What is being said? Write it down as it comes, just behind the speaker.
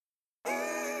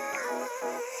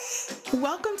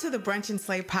Welcome to the Brunch and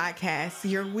Slay podcast,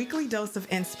 your weekly dose of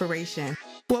inspiration,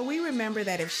 where we remember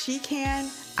that if she can,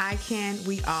 I can,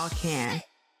 we all can.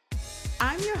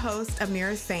 I'm your host,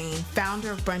 Amira Sain,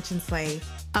 founder of Brunch and Slay,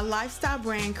 a lifestyle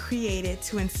brand created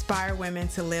to inspire women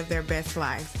to live their best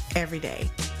lives every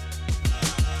day.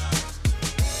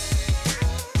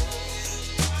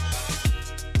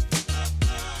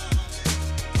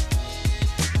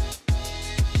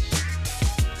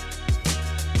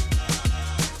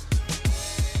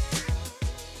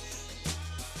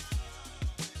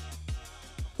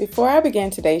 Before I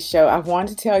begin today's show, I want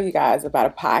to tell you guys about a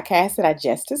podcast that I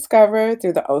just discovered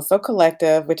through the Oso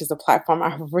Collective, which is a platform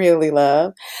I really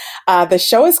love. The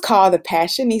show is called the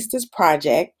Passionistas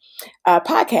Project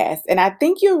podcast, and I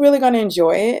think you're really going to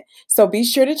enjoy it. So be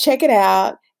sure to check it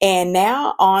out. And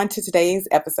now on to today's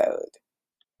episode.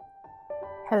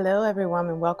 Hello, everyone,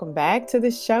 and welcome back to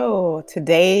the show.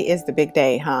 Today is the big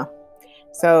day, huh?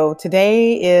 So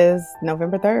today is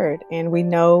November 3rd, and we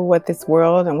know what this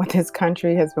world and what this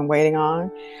country has been waiting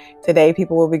on. Today,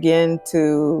 people will begin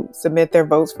to submit their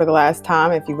votes for the last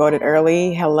time. If you voted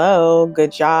early, hello,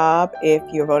 good job. If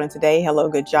you're voting today, hello,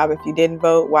 good job. If you didn't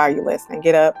vote, why are you listening?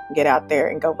 Get up, get out there,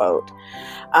 and go vote.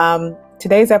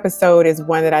 Today's episode is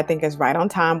one that I think is right on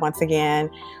time. Once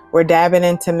again, we're dabbing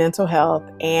into mental health,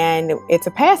 and it's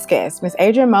a past guest. Miss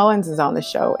Adrienne Mullins is on the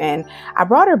show, and I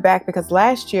brought her back because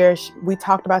last year we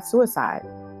talked about suicide,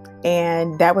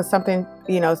 and that was something,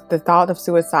 the thought of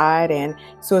suicide and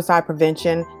suicide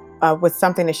prevention was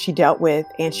something that she dealt with,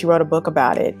 and she wrote a book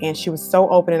about it, and she was so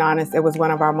open and honest. It was one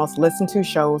of our most listened to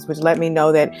shows, which let me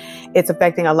know that it's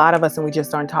affecting a lot of us, and we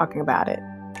just aren't talking about it.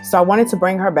 So I wanted to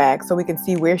bring her back so we can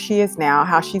see where she is now,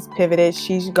 how she's pivoted.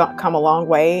 She's come a long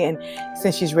way, and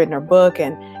since she's written her book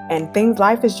and things,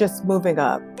 life is just moving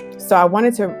up. So I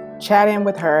wanted to chat in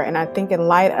with her, and I think in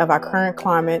light of our current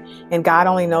climate, and God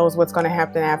only knows what's going to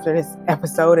happen after this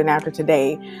episode and after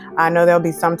today, I know there'll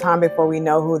be some time before we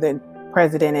know who the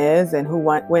president is and who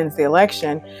wins the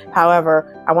election.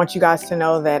 However, I want you guys to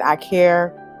know that I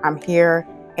care, I'm here,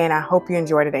 and I hope you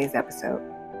enjoy today's episode.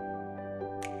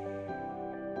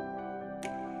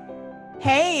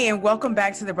 Hey, and welcome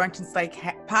back to the Brunch and Slay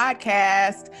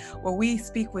podcast, where we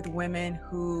speak with women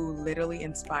who literally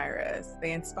inspire us.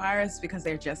 They inspire us because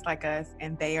they're just like us,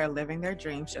 and they are living their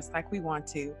dreams just like we want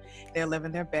to. They're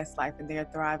living their best life, and they're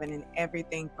thriving in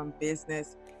everything from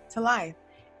business to life.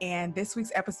 And this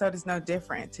week's episode is no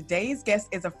different. Today's guest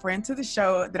is a friend to the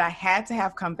show that I had to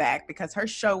have come back because her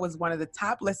show was one of the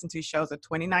top listened to shows of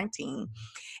 2019.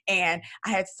 And I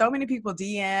had so many people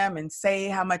DM and say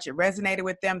how much it resonated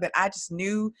with them that I just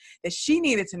knew that she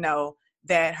needed to know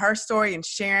that her story and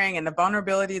sharing and the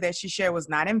vulnerability that she shared was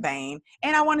not in vain.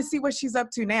 And I want to see what she's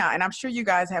up to now. And I'm sure you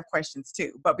guys have questions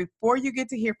too. But before you get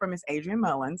to hear from Miss Adrienne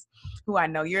Mullins, who I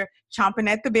know you're chomping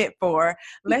at the bit for,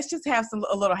 let's just have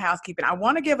a little housekeeping. I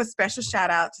want to give a special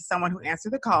shout out to someone who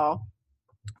answered the call.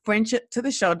 Friendship to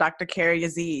the show, Dr. Carrie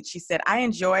Yazid. She said, I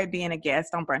enjoy being a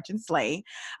guest on Brunch and Slay.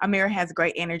 Amira has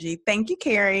great energy. Thank you,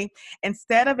 Carrie.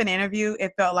 Instead of an interview,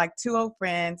 it felt like two old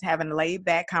friends having a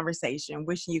laid-back conversation,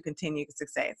 wishing you continued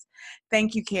success.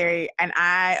 Thank you, Carrie. And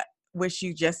I wish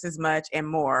you just as much and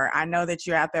more. I know that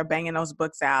you're out there banging those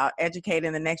books out,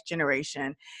 educating the next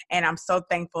generation. And I'm so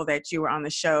thankful that you were on the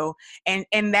show. And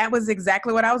that was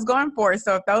exactly what I was going for.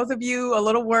 So if those of you a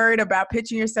little worried about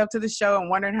pitching yourself to the show and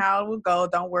wondering how it will go,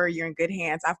 don't worry, you're in good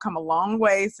hands. I've come a long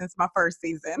way since my first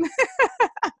season.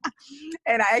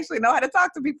 And I actually know how to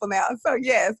talk to people now. So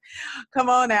yes, come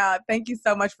on out. Thank you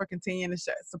so much for continuing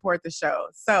to support the show.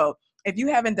 So if you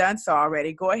haven't done so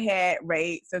already, go ahead,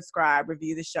 rate, subscribe,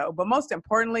 review the show. But most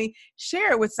importantly,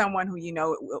 share it with someone who you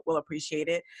know will appreciate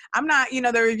it. I'm not,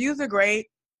 the reviews are great.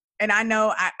 And I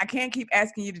know I can't keep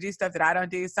asking you to do stuff that I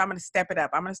don't do. So I'm going to step it up.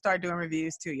 I'm going to start doing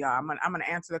reviews too, y'all. I'm going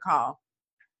to answer the call.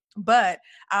 But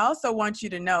I also want you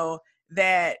to know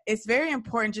that it's very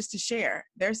important just to share.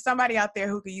 There's somebody out there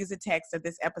who could use a text of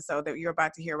this episode that you're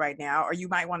about to hear right now, or you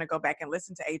might want to go back and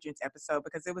listen to Adrienne's episode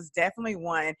because it was definitely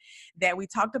one that we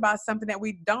talked about, something that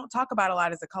we don't talk about a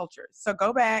lot as a culture. So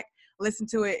go back, listen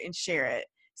to it, and share it.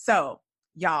 So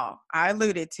y'all, I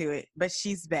alluded to it, but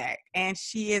she's back, and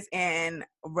she is in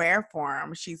rare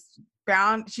form. She's,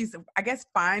 I guess,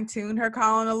 fine-tuned her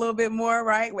calling a little bit more,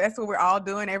 right? That's what we're all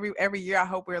doing every year. I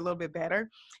hope we're a little bit better.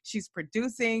 She's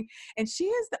producing, and she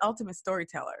is the ultimate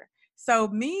storyteller. So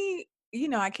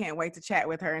I can't wait to chat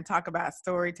with her and talk about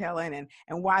storytelling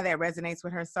and why that resonates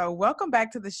with her. So welcome back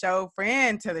to the show,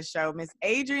 friend to the show, Miss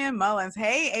Adrienne Mullins.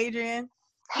 Hey, Adrienne.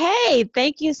 Hey,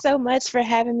 thank you so much for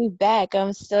having me back.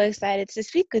 I'm so excited to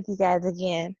speak with you guys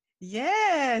again.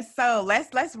 Yes. So let's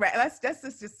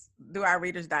just do our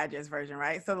Reader's Digest version,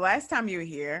 right? So the last time you were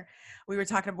here, we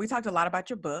talked a lot about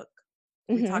your book.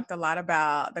 We Hmm. talked a lot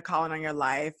about the calling on your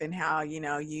life and how,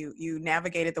 you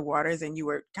navigated the waters and you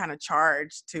were kind of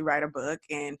charged to write a book,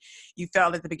 and you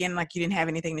felt at the beginning like you didn't have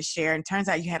anything to share, and turns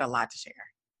out you had a lot to share.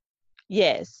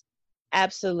 Yes,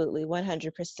 absolutely,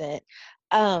 100%.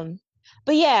 Um,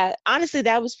 but yeah, honestly,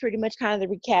 that was pretty much kind of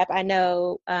the recap. I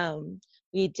know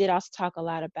we did also talk a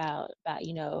lot about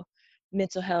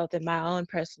mental health and my own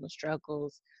personal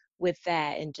struggles with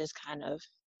that, and just kind of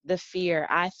the fear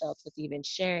I felt with even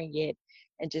sharing it,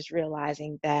 and just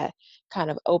realizing that,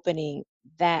 kind of opening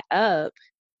that up,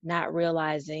 not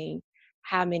realizing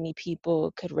how many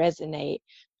people could resonate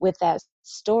with that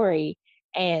story,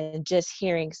 and just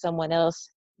hearing someone else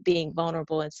being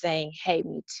vulnerable and saying, "Hey,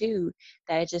 me too,"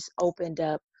 that it just opened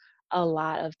up a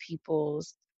lot of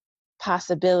people's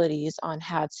possibilities on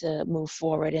how to move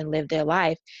forward and live their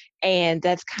life. And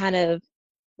that's kind of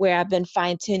where I've been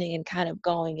fine tuning and kind of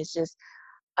going, is just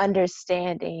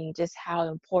understanding just how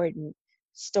important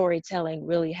storytelling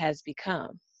really has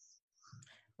become.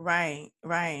 Right,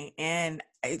 right. And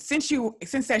since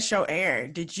that show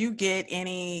aired, did you get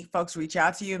any folks reach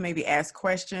out to you, maybe ask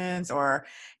questions, or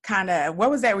kind of what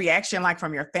was that reaction like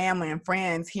from your family and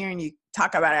friends hearing you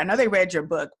talk about it? I know they read your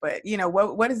book, but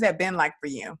what has that been like for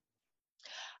you?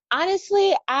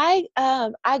 Honestly, I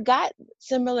got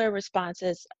similar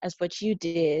responses as what you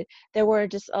did. There were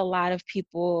just a lot of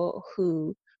people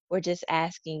who were just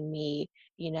asking me,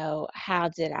 how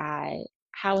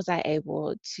was I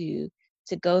able to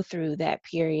go through that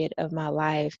period of my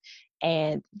life?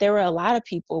 And there were a lot of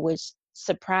people, which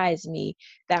surprised me,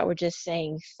 that were just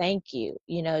saying thank you,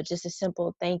 just a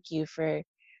simple thank you for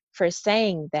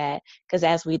saying that. Because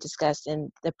as we discussed in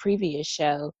the previous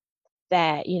show,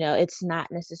 that it's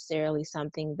not necessarily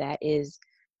something that is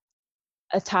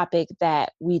a topic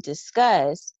that we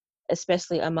discuss,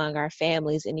 especially among our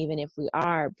families. And even if we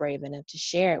are brave enough to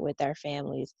share it with our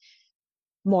families,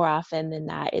 more often than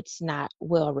not, it's not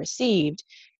well received.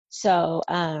 So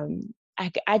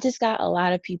I just got a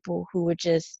lot of people who were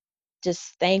just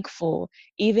thankful,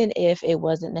 even if it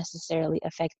wasn't necessarily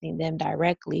affecting them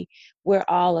directly. We're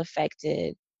all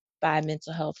affected by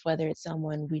mental health, whether it's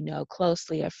someone we know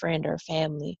closely, a friend or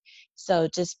family. So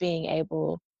just being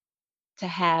able to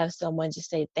have someone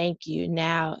just say thank you,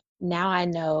 now I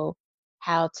know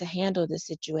how to handle the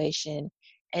situation.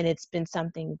 And it's been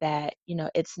something that,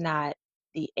 it's not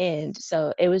the end.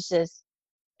 So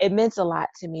it meant a lot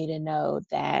to me to know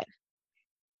that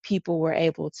people were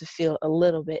able to feel a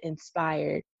little bit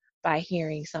inspired by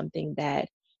hearing something that,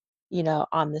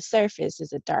 on the surface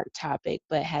is a dark topic,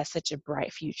 but has such a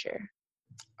bright future.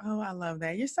 Oh, I love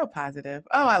that. You're so positive.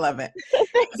 Oh, I love it.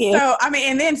 Thank you. So, I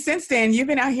mean, and then since then, you've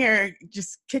been out here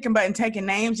just kicking butt and taking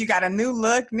names. You got a new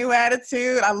look, new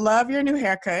attitude. I love your new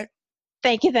haircut.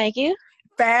 Thank you. Thank you.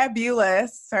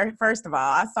 Fabulous. Sir, first of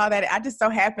all, I saw that. I just so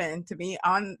happened to be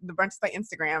on the Brunch Slate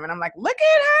Instagram, and I'm like, look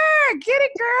at her, get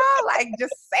it, girl. Like,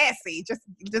 just sassy,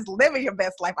 just living your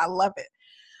best life. I love it.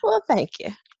 Well, thank you.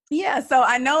 Yeah, so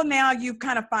I know now you've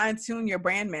kind of fine-tuned your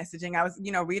brand messaging. I was,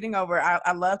 reading over,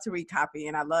 I love to read copy,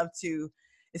 and I love to,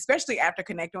 especially after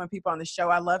connecting with people on the show,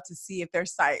 I love to see if their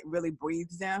site really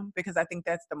breathes them, because I think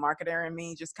that's the marketer in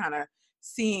me, just kind of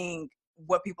seeing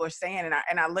what people are saying.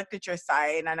 And I looked at your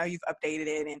site, and I know you've updated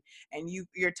it, and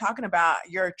you're talking about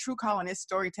your true calling is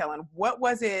storytelling. What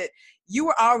was it? You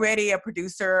were already a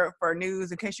producer for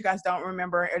news. In case you guys don't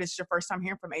remember, it is your first time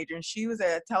hearing from Adrienne. She was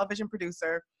a television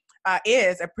producer,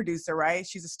 is a producer, right?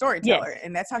 She's a storyteller, Yes.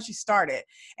 and that's how she started.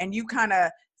 And you kind of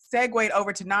segued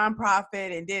over to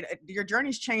nonprofit and did your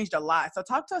journey's changed a lot. So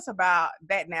talk to us about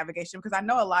that navigation, because I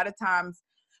know a lot of times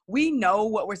we know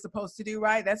what we're supposed to do,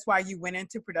 right? That's why you went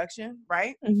into production,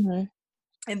 right? Hmm.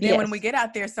 And then when we Yes. get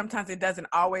out there, sometimes it doesn't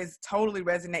always totally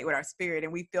resonate with our spirit,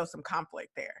 and we feel some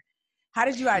conflict there. How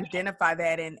did you identify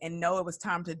that and know it was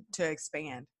time to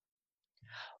expand?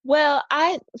 Well,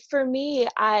 for me,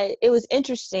 it was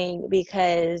interesting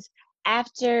because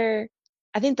after,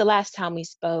 I think the last time we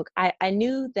spoke, I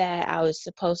knew that I was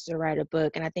supposed to write a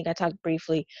book. And I think I talked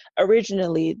briefly.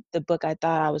 Originally, the book I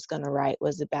thought I was going to write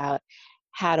was about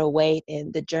how to wait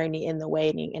and the journey in the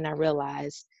waiting. And I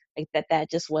realized like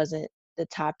that just wasn't the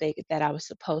topic that I was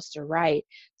supposed to write.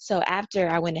 So after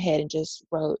I went ahead and just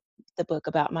wrote the book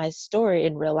about my story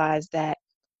and realized that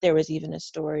there was even a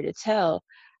story to tell,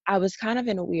 I was kind of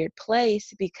in a weird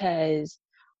place because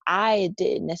I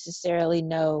didn't necessarily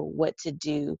know what to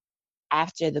do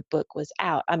after the book was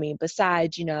out. I mean,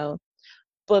 besides,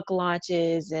 book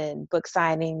launches and book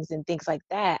signings and things like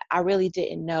that, I really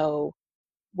didn't know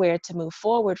where to move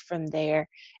forward from there.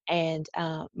 And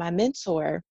my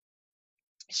mentor,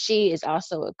 she is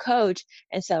also a coach.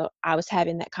 And so I was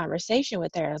having that conversation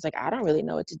with her. I was like, I don't really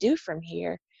know what to do from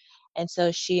here. And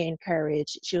so she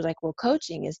was like, well,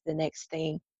 coaching is the next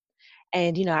thing.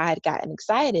 And, I had gotten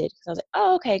excited. So I was like,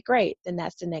 oh, okay, great. Then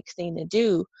that's the next thing to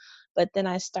do. But then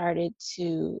I started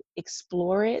to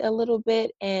explore it a little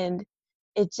bit, and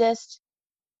it just,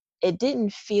 it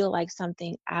didn't feel like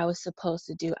something I was supposed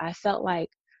to do. I felt like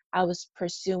I was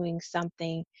pursuing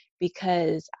something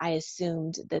because I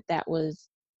assumed that that was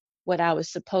what I was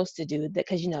supposed to do.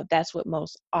 Because, that's what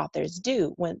most authors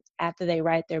do. When after they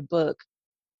write their book,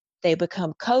 they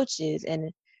become coaches,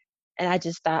 and I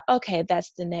just thought, okay,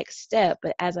 that's the next step.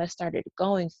 But as I started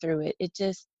going through it,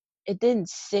 it didn't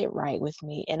sit right with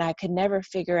me. And I could never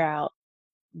figure out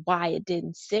why it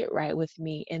didn't sit right with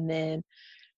me. And then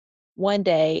one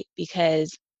day,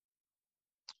 because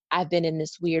I've been in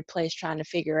this weird place trying to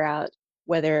figure out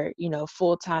whether,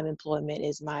 full-time employment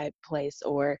is my place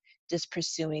or just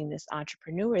pursuing this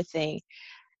entrepreneur thing.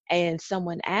 And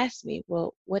someone asked me,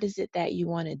 well, what is it that you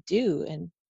want to do? And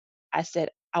I said,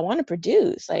 I want to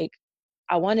produce. Like,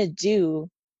 I want to do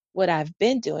what I've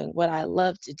been doing, what I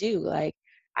love to do. Like,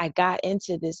 I got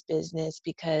into this business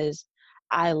because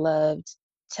I loved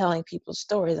telling people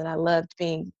stories, and I loved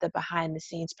being the behind the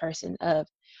scenes person of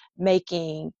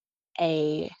making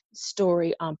a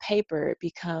story on paper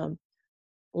become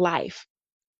life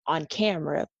on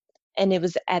camera. And it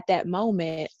was at that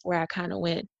moment where I kind of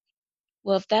went,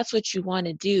 well, if that's what you want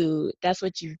to do, that's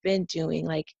what you've been doing.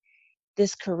 Like,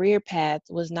 this career path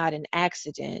was not an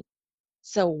accident.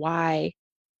 So why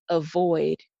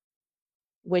avoid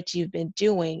what you've been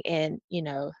doing and,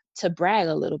 to brag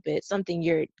a little bit, something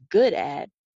you're good at?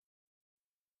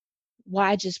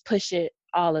 Why just push it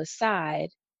all aside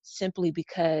simply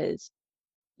because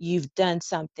you've done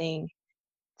something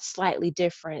slightly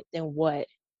different than what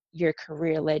your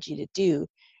career led you to do?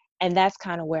 And that's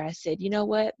kind of where I said, you know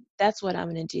what? That's what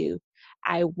I'm going to do.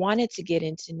 I wanted to get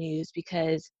into news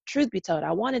because, truth be told,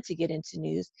 I wanted to get into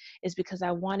news is because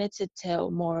I wanted to tell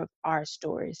more of our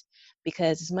stories.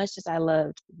 Because as much as I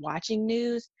loved watching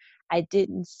news, I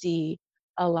didn't see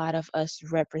a lot of us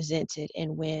represented.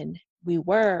 And when we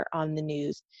were on the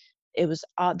news, there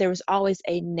was always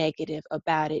a negative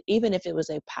about it. Even if it was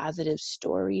a positive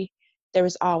story, there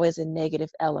was always a negative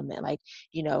element, like,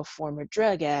 former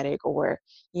drug addict, or,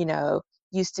 you know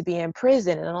used to be in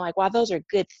prison. And I'm like, while those are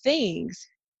good things,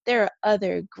 there are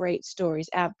other great stories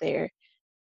out there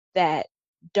that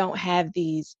don't have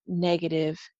these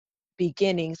negative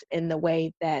beginnings in the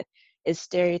way that is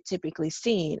stereotypically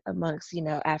seen amongst,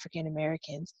 African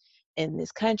Americans in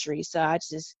this country. So I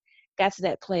just got to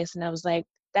that place and I was like,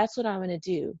 that's what I'm going to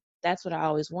do. That's what I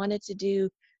always wanted to do.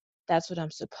 That's what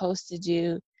I'm supposed to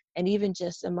do. And even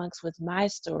just amongst with my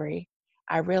story,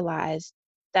 I realized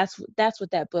that's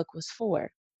what that book was for.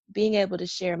 Being able to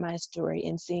share my story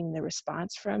and seeing the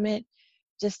response from it.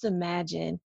 Just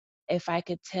imagine if I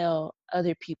could tell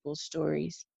other people's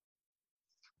stories.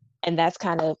 And that's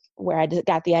kind of where I just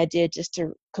got the idea, just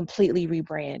to completely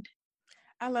rebrand.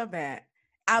 I love that.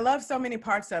 I love so many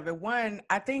parts of it. One,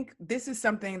 I think this is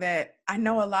something that I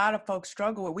know a lot of folks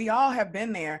struggle with. We all have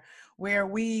been there where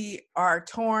we are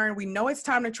torn. We know it's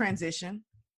time to transition.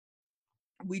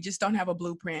 We just don't have a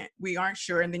blueprint. We aren't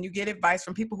sure. And then you get advice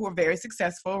from people who are very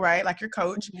successful, right? Like your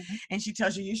coach. Mhm. And she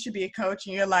tells you you should be a coach.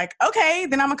 And you're like, okay,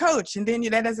 then I'm a coach. And then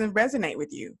that doesn't resonate with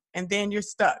you. And then you're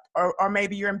stuck. Or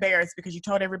maybe you're embarrassed because you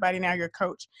told everybody now you're a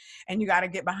coach and you got to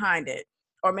get behind it.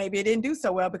 Or maybe it didn't do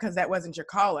so well because that wasn't your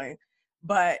calling.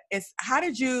 But it's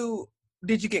did you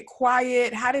get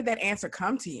quiet? How did that answer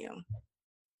come to you?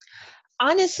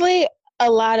 Honestly,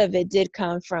 a lot of it did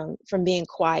come from being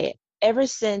quiet. Ever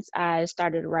since I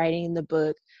started writing the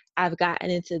book, I've gotten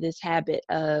into this habit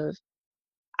of,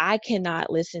 I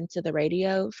cannot listen to the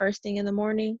radio first thing in the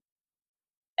morning.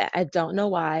 I don't know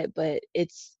why, but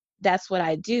that's what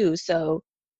I do. So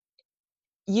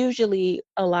usually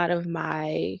a lot of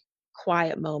my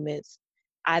quiet moments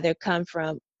either come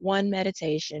from one,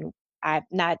 meditation. I'm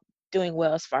not doing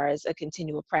well as far as a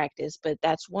continual practice, but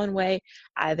that's one way,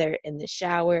 either in the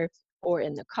shower or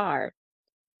in the car.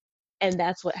 And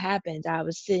that's what happened. I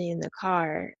was sitting in the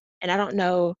car and I don't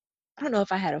know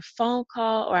if I had a phone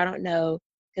call, or I don't know,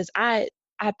 because I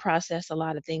process a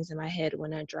lot of things in my head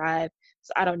when I drive.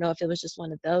 So I don't know if it was just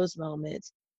one of those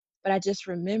moments. But I just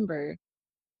remember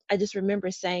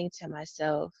saying to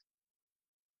myself,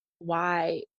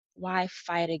 why why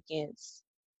fight against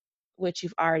what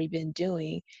you've already been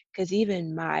doing? Because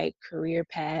even my career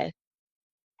path,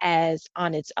 as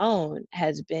on its own,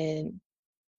 has been,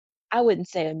 I wouldn't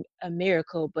say a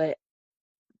miracle, but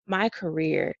my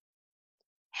career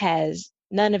has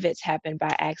none of it's happened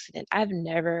by accident. I've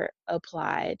never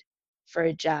applied for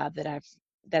a job that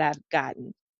I've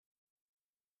gotten.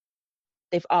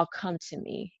 They've all come to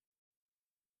me.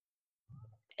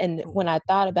 And when I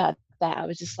thought about that, I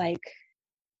was just like,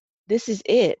 this is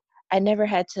it. I never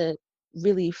had to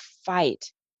really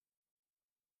fight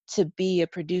to be a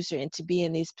producer and to be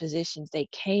in these positions. They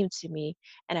came to me,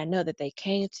 and I know that they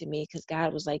came to me because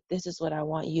God was like, this is what I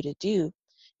want you to do.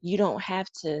 You don't have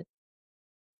to,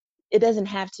 it doesn't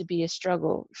have to be a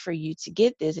struggle for you to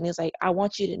get this. And he was like, I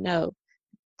want you to know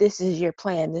this is your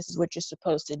plan. This is what you're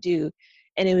supposed to do.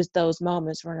 And it was those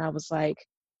moments when I was like,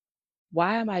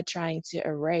 why am I trying to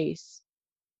erase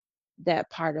that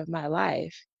part of my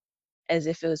life as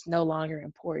if it was no longer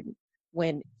important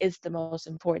when it's the most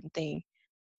important thing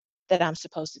that I'm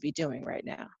supposed to be doing right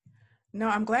now? No,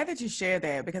 I'm glad that you shared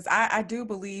that because I do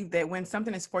believe that when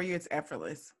something is for you, it's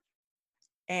effortless.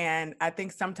 And I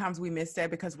think sometimes we miss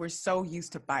that because we're so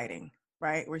used to fighting,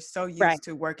 right? We're so Right. used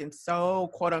to working so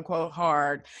quote unquote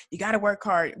hard. You got to work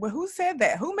hard. Well, who said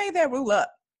that? Who made that rule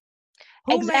up?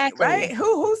 Who made, right?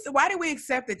 Exactly. Why do we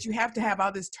accept that you have to have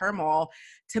all this turmoil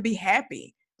to be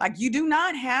happy? Like you do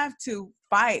not have to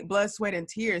fight blood, sweat, and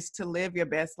tears to live your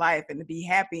best life and to be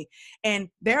happy. And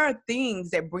there are things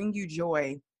that bring you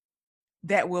joy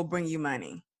that will bring you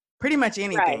money. Pretty much Right.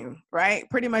 anything, right?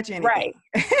 Pretty much anything.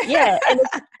 Right. Yeah, and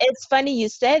it's funny you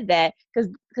said that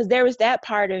because there was that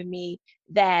part of me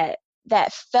that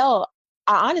felt,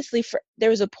 I honestly, for there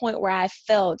was a point where I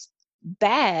felt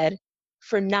bad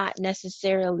for not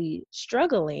necessarily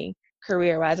struggling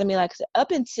career-wise. I mean, like,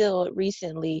 up until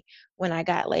recently when I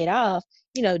got laid off,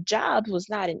 jobs was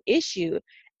not an issue,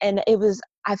 and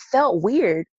I felt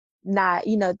weird not,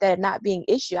 that not being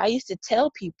issue. I used to tell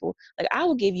people, like, I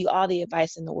will give you all the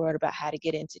advice in the world about how to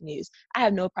get into news. I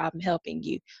have no problem helping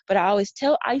you. But I used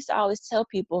to always tell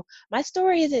people, my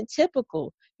story isn't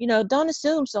typical. Don't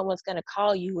assume someone's going to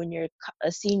call you when you're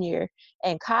a senior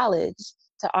in college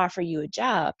to offer you a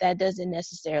job. That doesn't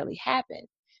necessarily happen.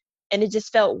 And it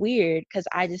just felt weird because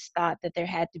I just thought that there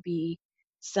had to be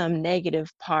some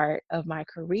negative part of my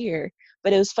career.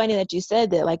 But it was funny that you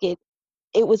said that, like, it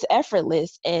was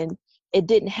effortless and it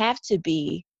didn't have to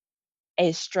be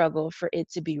a struggle for it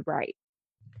to be right.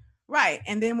 Right.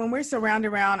 And then when we're surrounded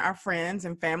around our friends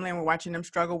and family and we're watching them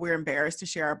struggle, we're embarrassed to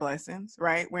share our blessings,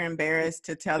 right? We're embarrassed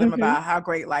to tell them Mhm. about how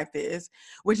great life is,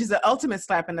 which is the ultimate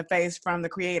slap in the face from the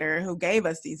creator who gave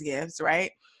us these gifts,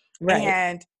 right? Right.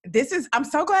 And I'm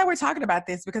so glad we're talking about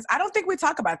this because I don't think we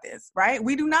talk about this, right?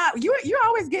 We do not, you're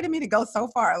always getting me to go so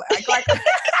far. Like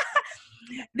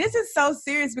this is so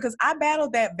serious because I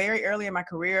battled that very early in my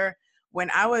career. When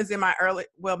I was in my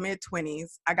mid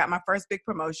 20s, I got my first big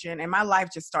promotion and my life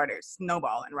just started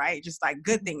snowballing, right? Just like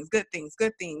good things, good things,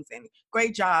 good things, and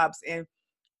great jobs. And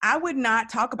I would not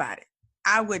talk about it.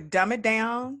 I would dumb it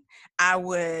down. I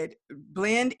would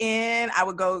blend in. I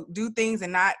would go do things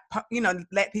and not,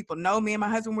 let people know me and my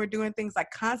husband were doing things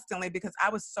like constantly because I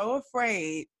was so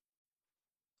afraid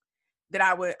that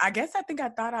I think I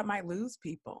thought I might lose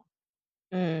people.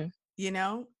 Mm, You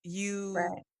know, you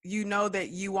right. you know that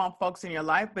you want folks in your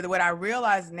life, but what I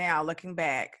realize now looking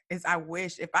back is I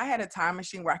wish if I had a time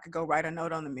machine where I could go write a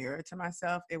note on the mirror to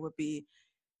myself, it would be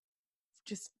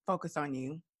just focus on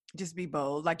you. Just be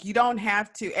bold. Like you don't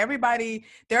have to everybody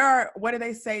there are what do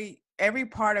they say? Every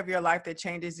part of your life that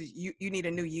changes you need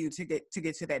a new you to get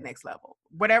to that next level.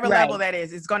 Whatever level Right. that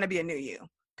is, it's going to be a new you.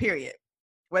 Period.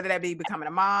 Whether that be becoming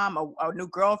a mom, a new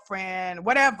girlfriend,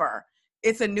 whatever.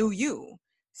 It's a new you.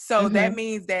 So that Mhm.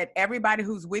 means that everybody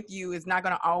who's with you is not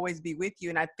going to always be with you.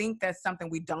 And I think that's something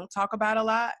we don't talk about a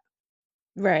lot,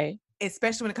 Right.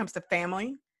 especially when it comes to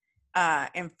family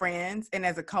and friends and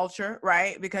as a culture,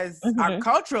 right? Because our Mhm.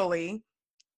 culturally,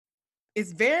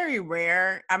 it's very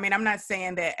rare. I mean, I'm not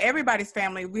saying that everybody's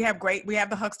family, we have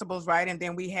the Huxtables, right? And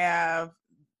then we have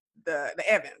the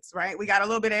Evans, right? We got a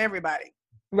little bit of everybody.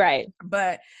 Right.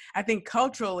 But I think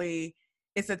culturally,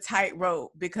 it's a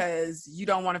tightrope because you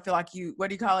don't want to feel like what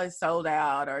do you call it, sold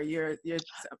out, or you're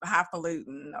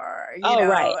highfalutin, or Oh,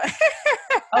 right.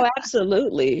 Oh,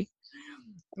 absolutely.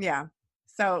 yeah.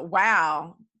 So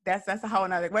wow, that's a whole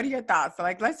nother. What are your thoughts? So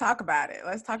like, let's talk about it.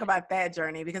 Let's talk about that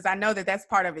journey because I know that that's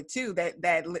part of it too.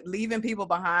 That leaving people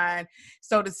behind,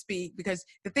 so to speak. Because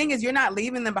the thing is, you're not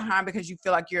leaving them behind because you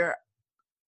feel like you're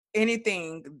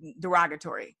anything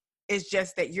derogatory. It's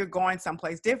just that you're going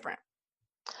someplace different.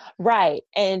 Right.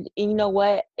 And you know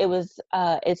what?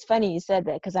 It's funny you said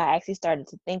that because I actually started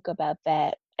to think about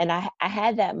that. And I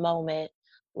had that moment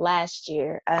last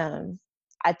year.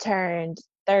 I turned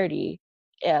 30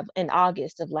 in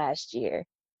August of last year.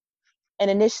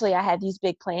 And initially I had these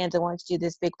big plans. I wanted to do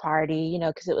this big party,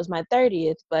 because it was my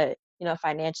 30th, but,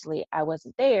 financially I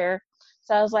wasn't there.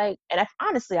 So I was like, and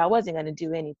honestly, I wasn't going to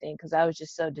do anything because I was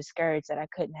just so discouraged that I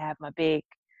couldn't have my big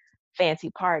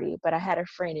fancy party. But I had a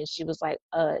friend and she was like,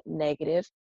 negative.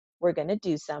 We're going to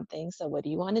do something. So what do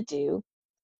you want to do?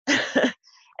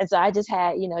 And so I just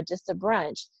had, just a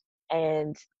brunch.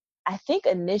 And I think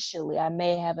initially I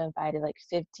may have invited like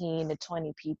 15 to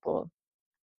 20 people,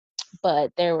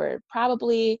 but there were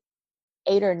probably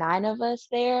 8 or 9 of us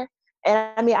there.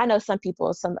 And I mean, I know some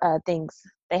people, some things,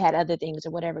 they had other things or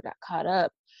whatever got caught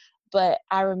up. But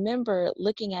I remember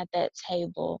looking at that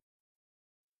table,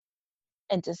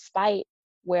 and despite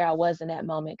where I was in that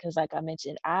moment, because like I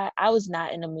mentioned, I was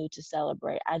not in the mood to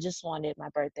celebrate. I just wanted my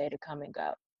birthday to come and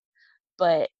go.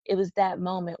 But it was that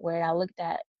moment where I looked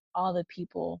at all the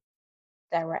people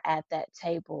that were at that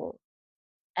table,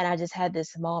 and I just had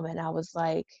this moment. I was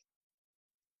like,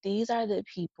 these are the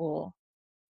people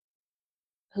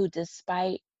who,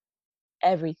 despite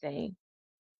everything,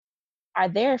 are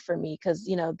there for me. Because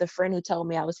the friend who told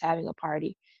me I was having a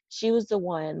party, she was the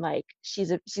one, like,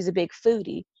 she's a big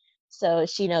foodie, so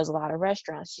she knows a lot of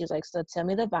restaurants. She's like, so tell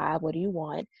me the vibe, what do you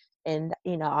want, and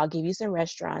I'll give you some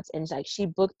restaurants. And it's like she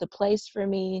booked the place for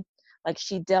me, like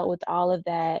she dealt with all of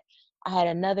that. I had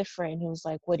another friend who was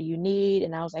like, what do you need?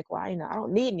 And I was like, well, I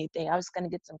don't need anything, I was going to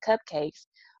get some cupcakes,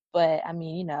 but I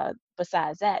mean,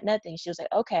 besides that, nothing. She was like,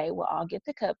 okay, well, I'll get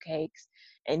the cupcakes.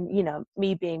 And,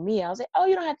 me being me, I was like, oh,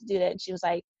 you don't have to do that. And she was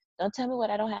like, don't tell me what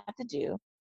I don't have to do.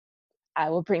 I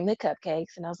will bring the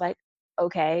cupcakes. And I was like,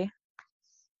 okay.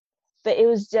 But it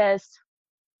was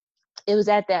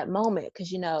at that moment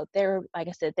because, there, like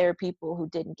I said, there are people who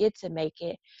didn't get to make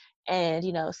it. And,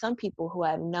 some people who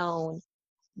I've known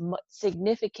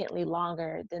significantly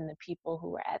longer than the people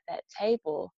who were at that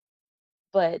table.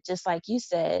 But just like you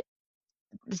said,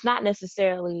 it's not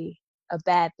necessarily a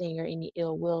bad thing or any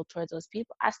ill will towards those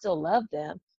people. I still love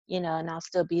them, and I'll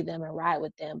still be them and ride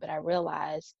with them. But I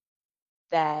realize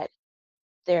that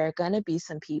there are going to be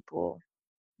some people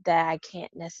that I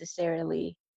can't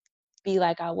necessarily be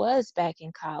like I was back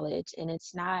in college. And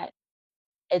it's not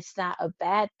a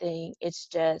bad thing. It's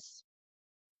just,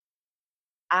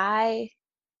 I,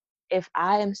 if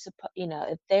I am supposed,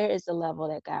 if there is a level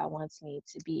that God wants me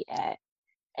to be at,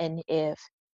 and if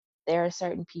there are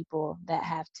certain people that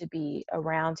have to be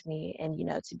around me and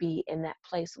to be in that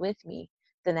place with me,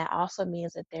 then that also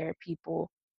means that there are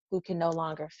people who can no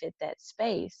longer fit that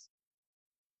space.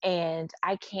 And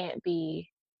I can't be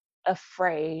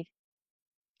afraid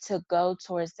to go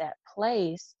towards that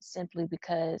place simply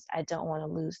because I don't want to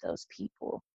lose those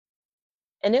people.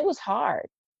 And it was hard,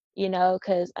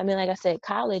 because I mean, like I said,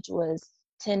 college was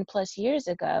 10 plus years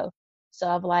ago. So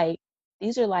I'm like,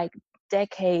 these are like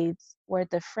decades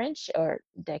worth of friendship, or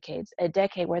a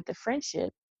decade worth of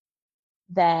friendship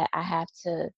that I have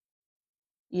to,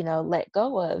 let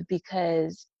go of.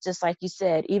 Because just like you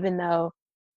said, even though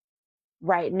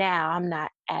right now I'm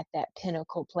not at that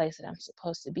pinnacle place that I'm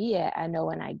supposed to be at, I know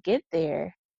when I get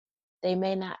there, they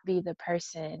may not be the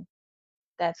person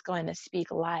that's going to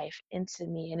speak life into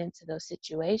me and into those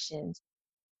situations.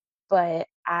 But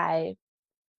I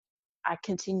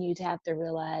continue to have to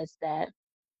realize that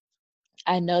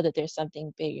I know that there's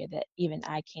something bigger that even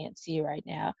I can't see right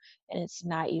now, and it's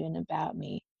not even about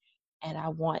me. And I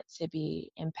want to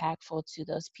be impactful to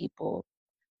those people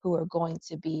who are going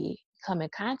to come in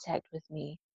contact with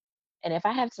me. And if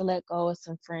I have to let go of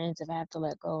some friends, if I have to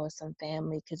let go of some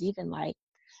family, because even like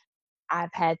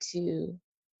I've had to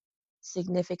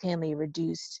significantly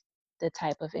reduce the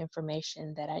type of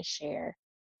information that I share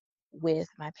with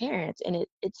my parents. And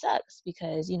it sucks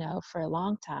because, for a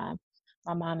long time,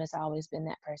 my mom has always been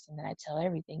that person that I tell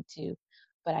everything to.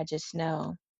 But I just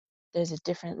know there's a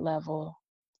different level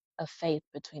of faith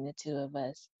between the two of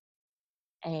us.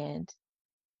 And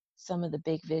some of the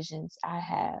big visions I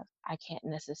have, I can't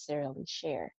necessarily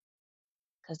share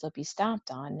because they'll be stomped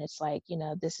on. It's like,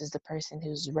 this is the person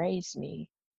who's raised me.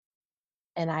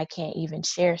 And I can't even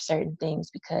share certain things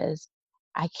because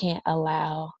I can't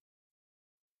allow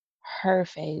her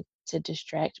faith to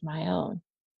distract my own.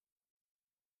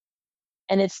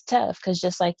 And it's tough because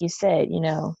just like you said,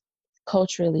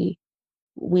 culturally,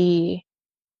 we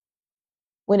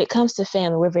when it comes to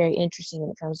family, we're very interesting when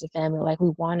it comes to family. Like,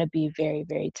 we wanna be very,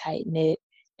 very tight knit,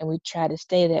 and we try to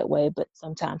stay that way, but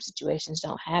sometimes situations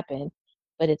don't happen.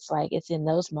 But it's like, it's in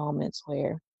those moments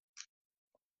where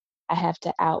I have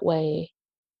to outweigh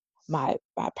my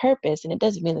purpose. And it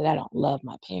doesn't mean that I don't love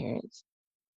my parents,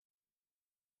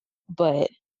 but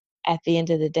at the end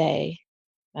of the day,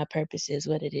 my purpose is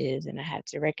what it is, and I have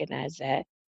to recognize that,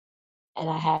 and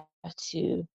I have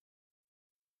to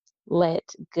let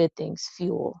good things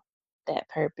fuel that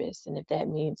purpose. And if that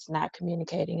means not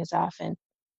communicating as often,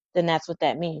 then that's what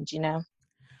that means, you know?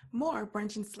 More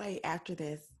Brunch and Slay after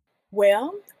this.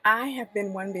 Well, I have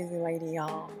been one busy lady,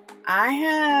 y'all. I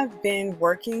have been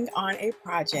working on a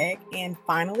project and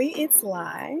finally it's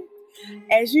live.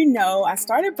 As you know, I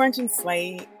started Brunch and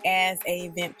Slay as a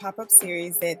event pop-up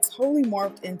series that totally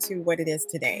morphed into what it is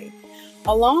today.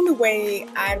 Along the way,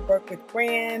 I'd work with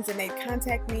brands and they'd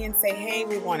contact me and say, hey,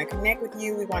 we want to connect with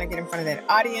you. We want to get in front of that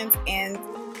audience. And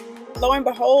lo and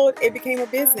behold, it became a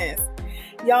business.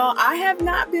 Y'all, I have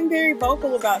not been very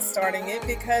vocal about starting it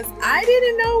because I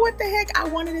didn't know what the heck I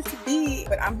wanted it to be.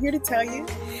 But I'm here to tell you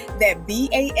that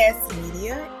BAS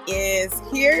Media is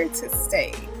here to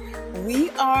stay. We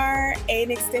are an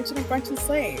extension of Brunch and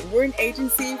Slay. We're an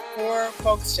agency for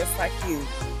folks just like you.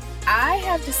 I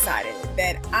have decided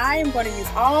that I am going to use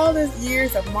all the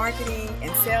years of marketing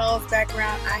and sales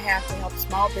background I have to help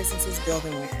small businesses build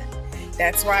and win.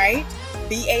 That's right.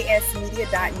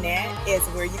 BASmedia.net is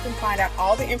where you can find out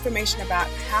all the information about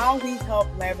how we help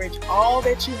leverage all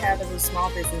that you have as a small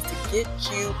business to get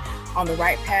you on the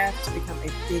right path to become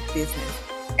a big business.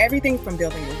 Everything from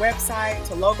building your website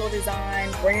to logo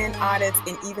design, brand audits,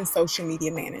 and even social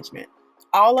media management.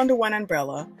 All under one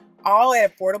umbrella, all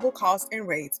at affordable costs and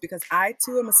rates because I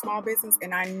too am a small business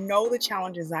and I know the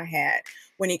challenges I had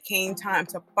when it came time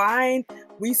to find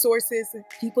resources,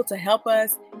 people to help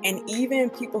us, and even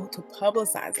people to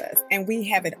publicize us. And we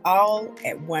have it all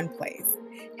at one place.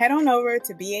 Head on over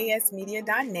to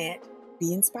basmedia.net.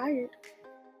 Be inspired.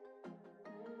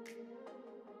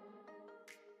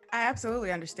 I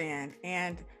absolutely understand.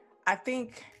 And I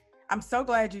think I'm so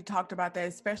glad you talked about that,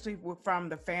 especially from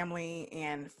the family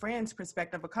and friends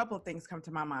perspective. A couple of things come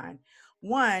to my mind.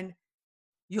 One,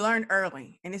 you learn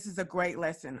early, and this is a great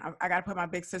lesson. I got to put my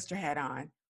big sister hat on.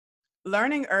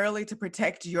 Learning early to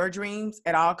protect your dreams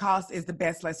at all costs is the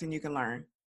best lesson you can learn,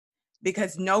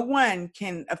 because no one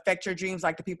can affect your dreams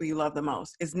like the people you love the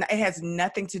most. It has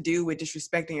nothing to do with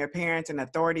disrespecting your parents and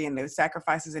authority and the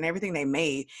sacrifices and everything they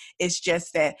made. It's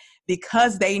just that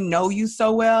because they know you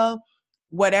so well,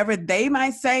 whatever they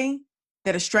might say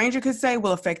that a stranger could say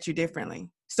will affect you differently.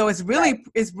 So it's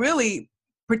really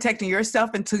protecting yourself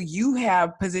until you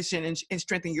have position and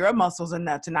strengthen your muscles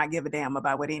enough to not give a damn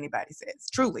about what anybody says.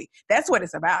 Truly, that's what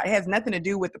it's about. It has nothing to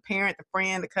do with the parent, the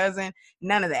friend, the cousin,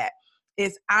 none of that.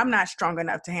 Is I'm not strong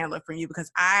enough to handle it for you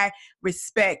because I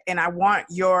respect and I want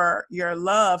your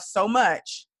love so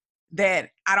much that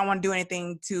I don't want to do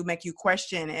anything to make you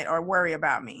question it or worry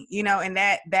about me, you know. And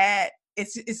that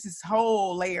it's this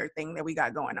whole layered thing that we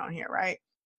got going on here, right?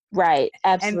 Right.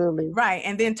 And Absolutely. right.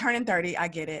 And then turning 30, I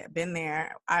get it. Been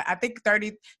there. I think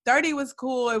 30 was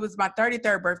cool. It was my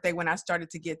 33rd birthday when I started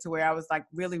to get to where I was like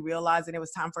really realizing it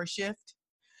was time for a shift.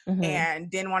 Mm-hmm.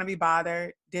 And didn't want to be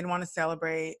bothered, didn't want to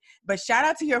celebrate. But shout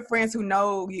out to your friends who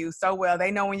know you so well. They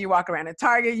know when you walk around at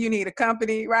Target, you need a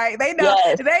company, right? They know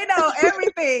Yes.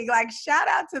 everything. Like, shout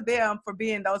out to them for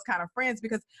being those kind of friends,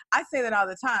 because I say that all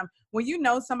the time. When you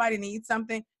know somebody needs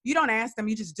something, you don't ask them,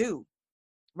 you just do,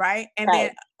 right? And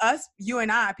then Right. you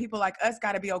and I, people like us,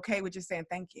 got to be okay with just saying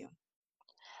thank you.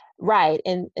 Right.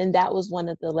 And that was one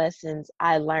of the lessons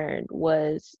I learned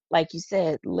was, like you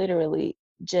said, literally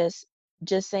just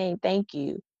saying thank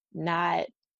you, not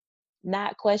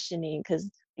questioning, because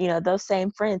those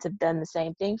same friends have done the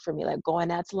same thing for me, like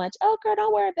going out to lunch. Oh, girl,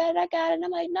 don't worry about it, I got it. And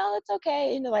I'm like, no, it's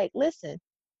okay. And they're like, listen,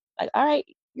 like, all right,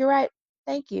 you're right,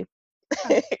 thank you.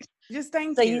 Just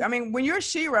thank So you. you I mean, when you're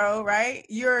Shiro, right,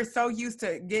 you're so used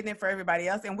to getting it for everybody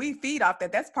else, and we feed off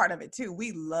that. That's part of it too.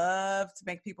 We love to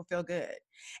make people feel good.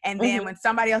 And then Mhm. when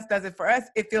somebody else does it for us,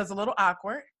 it feels a little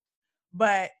awkward,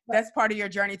 but that's part of your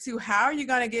journey too. How are you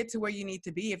going to get to where you need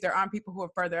to be if there aren't people who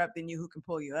are further up than you who can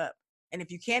pull you up? And if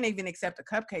you can't even accept a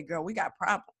cupcake, girl, we got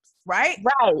problems, right?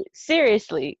 Right,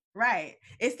 seriously. Right.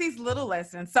 It's these little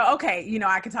lessons. So, okay,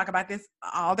 I can talk about this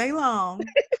all day long.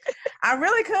 I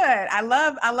really could. I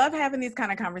love having these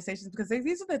kind of conversations because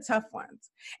these are the tough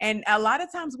ones. And a lot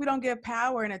of times we don't give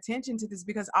power and attention to this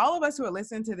because all of us who are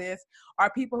listening to this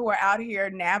are people who are out here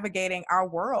navigating our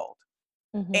world.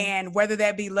 Mhm. And whether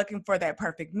that be looking for that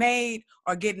perfect mate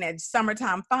or getting that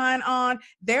summertime fine on,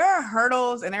 there are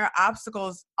hurdles and there are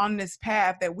obstacles on this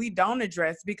path that we don't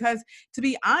address because, to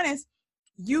be honest,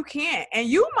 you can't. And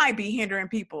you might be hindering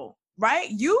people, right?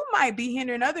 You might be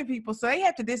hindering other people. So they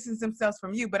have to distance themselves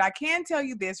from you. But I can tell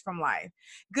you this from life.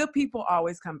 Good people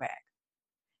always come back.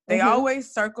 They Mhm.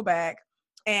 always circle back.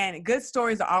 And good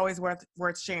stories are always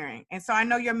worth sharing. And so I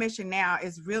know your mission now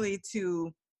is really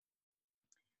to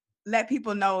let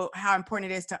people know how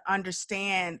important it is to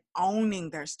understand owning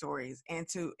their stories and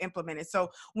to implement it. So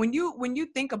when you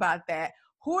think about that,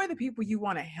 who are the people you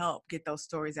want to help get those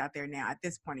stories out there now at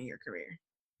this point in your career?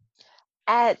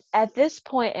 At this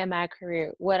point in my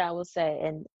career, what I will say,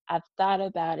 and I've thought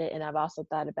about it, and I've also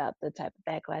thought about the type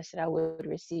of backlash that I would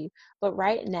receive. But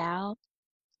right now,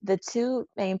 the two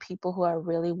main people who I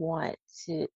really want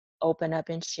to open up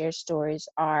and share stories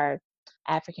are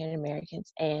African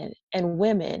Americans and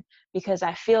women, because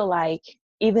I feel like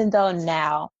even though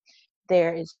now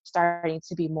there is starting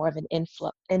to be more of an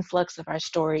influx of our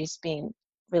stories being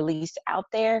released out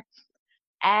there,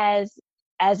 as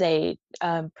a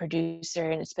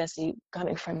producer, and especially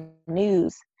coming from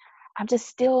news, I'm just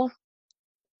still,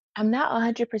 I'm not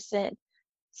 100%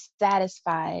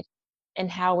 satisfied in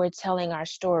how we're telling our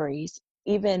stories.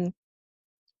 Even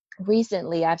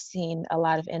recently, I've seen a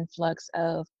lot of influx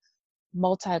of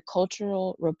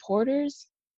multicultural reporters.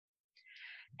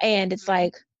 And it's Mhm.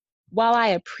 like, while I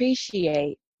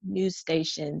appreciate news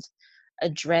stations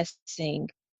addressing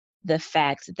the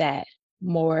fact that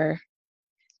more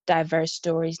diverse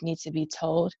stories need to be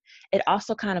told, it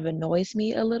also kind of annoys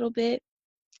me a little bit,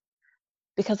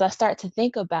 because I start to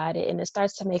think about it and it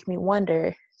starts to make me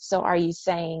wonder, so are you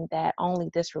saying that only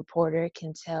this reporter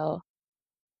can tell,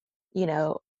 you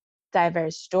know,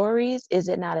 diverse stories? Is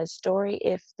it not a story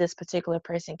if this particular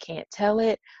person can't tell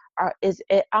it? Or is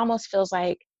it almost feels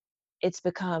like it's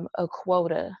become a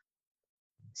quota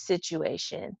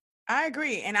situation? I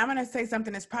agree. And I'm going to say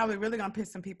something that's probably really going to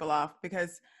piss some people off,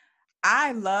 because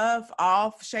I love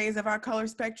all shades of our color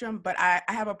spectrum, but I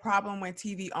have a problem when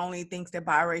TV only thinks that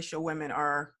biracial women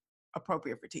are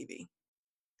appropriate for TV.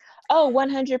 Oh,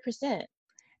 100%.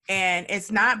 And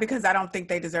it's not because I don't think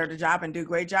they deserve the job and do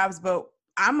great jobs, but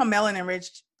I'm a melanin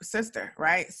enriched sister,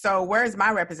 right? So where's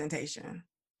my representation?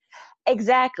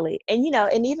 Exactly. And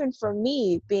and even for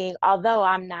me, being, although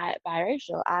I'm not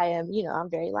biracial, I am, I'm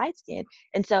very light skinned.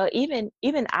 And so even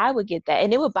I would get that,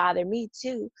 and it would bother me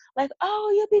too. Like,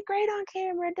 oh, you'll be great on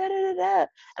camera, da da da da.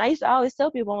 And I used to always tell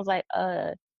people, I was like,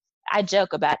 I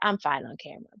joke about I'm fine on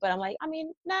camera, but I'm like, I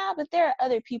mean, nah, but there are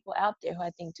other people out there who I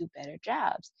think do better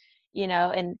jobs,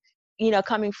 and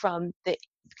coming from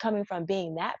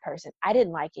being that person, I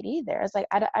didn't like it either. I was like,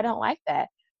 I don't like that.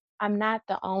 I'm not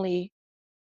the only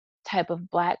type of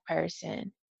black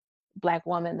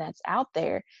woman that's out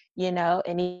there,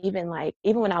 and even like,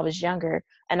 even when I was younger,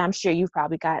 and I'm sure you've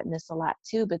probably gotten this a lot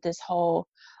too, but this whole,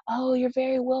 oh, you're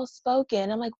very well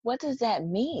spoken. I'm like, what does that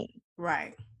mean?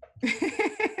 Right.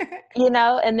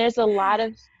 And there's a lot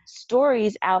of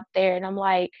stories out there, and I'm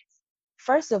like,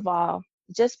 first of all,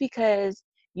 just because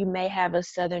you may have a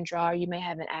southern drawl, or you may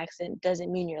have an accent,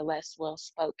 doesn't mean you're less well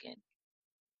spoken,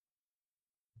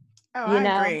 Oh, you I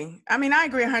know? agree. I mean, I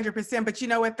agree 100%. But you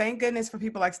know what? Thank goodness for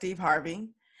people like Steve Harvey,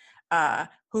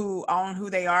 who own who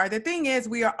they are. The thing is,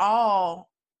 we all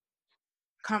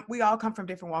come from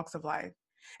different walks of life,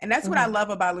 and that's what I Hmm. love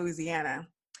about Louisiana.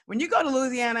 When you go to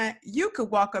Louisiana, you could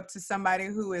walk up to somebody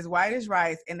who is white as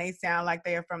rice, and they sound like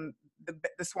they are from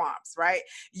the swamps, right?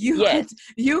 You could Yes,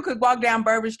 you could walk down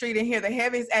Bourbon Street and hear the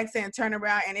heaviest accent, turn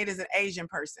around, and it is an Asian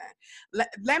person.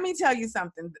 Let me tell you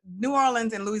something. New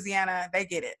Orleans and Louisiana, they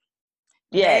get it.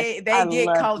 yes, They I get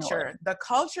love culture. Norton. The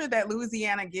culture that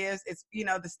Louisiana gives is,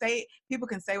 the state, people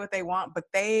can say what they want, but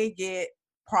they get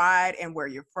pride in where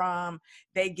you're from.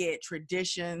 They get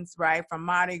traditions, right? From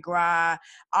Mardi Gras,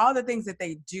 all the things that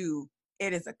they do,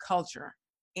 it is a culture.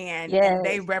 And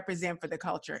they Yes. represent for the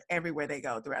culture everywhere they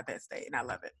go throughout that state. And I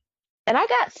love it. And I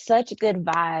got such good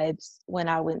vibes when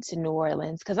I went to New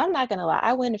Orleans, because I'm not gonna lie,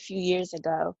 I went a few years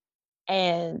ago,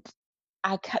 and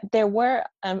there were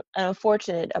an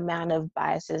unfortunate amount of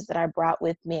biases that I brought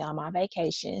with me on my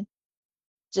vacation,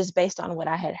 just based on what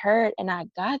I had heard. And I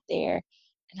got there,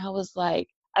 and I was like,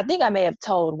 I think I may have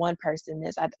told one person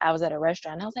this. I was at a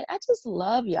restaurant, and I was like, I just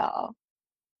love y'all,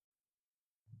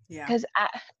 Yeah. because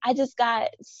I just got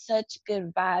such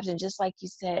good vibes, and just like you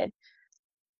said,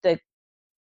 the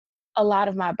a lot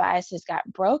of my biases got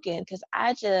broken, because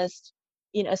I just,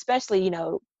 especially,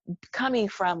 coming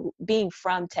from being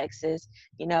from Texas,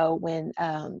 when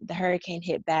the hurricane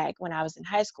hit back when I was in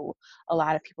high school, a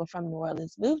lot of people from New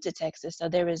Orleans moved to Texas. So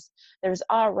there was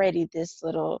already this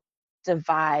little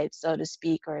divide, so to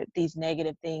speak, or these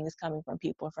negative things coming from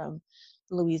people from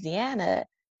Louisiana,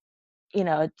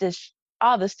 this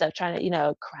all this stuff, trying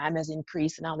to, crime has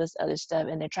increased and all this other stuff,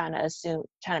 and they're trying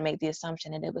to make the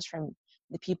assumption that it was from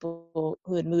the people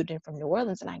who had moved in from New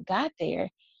Orleans. And I got there,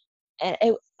 and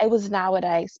it was not what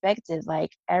I expected. Like,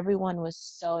 everyone was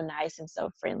so nice and so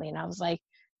friendly, and I was like,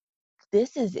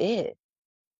 this is it.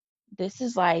 This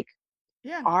is like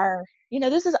Yeah. our,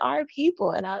 this is our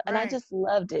people. And I Right. just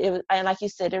loved it. It was, and like you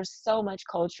said, there's so much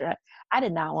culture. I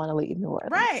did not want to leave New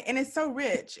Orleans. Right. And it's so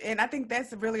rich. And I think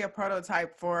that's really a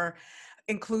prototype for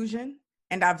inclusion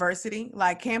and diversity.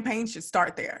 Like campaigns should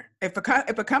start there. If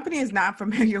a company is not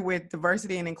familiar with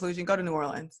diversity and inclusion, go to New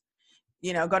Orleans.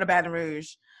 Go to Baton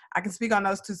Rouge. I can speak on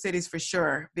those two cities for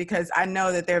sure because I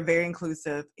know that they're very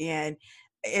inclusive, and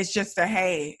it's just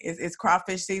hey, it's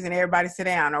crawfish season, everybody sit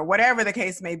down, or whatever the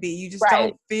case may be. You just Right.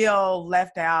 don't feel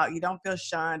left out. You don't feel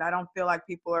shunned. I don't feel like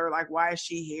people are like, why is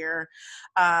she here?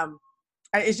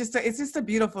 It's just a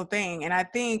beautiful thing. And I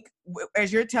think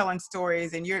as you're telling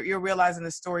stories and you're realizing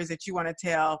the stories that you want to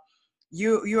tell,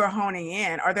 you are honing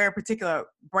in. Are there particular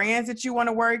brands that you want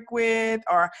to work with,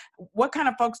 or what kind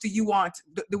of folks do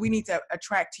we need to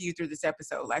attract to you through this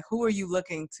episode? Like, who are you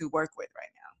looking to work with right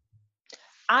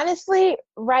Honestly,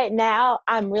 right now,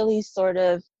 I'm really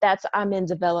I'm in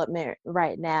development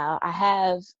right now.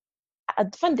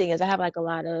 The fun thing is I have like a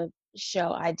lot of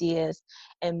show ideas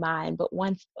in mind, but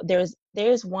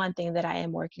there's one thing that I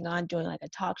am working on, doing like a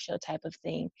talk show type of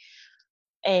thing,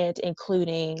 and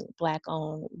including Black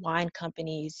owned wine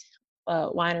companies,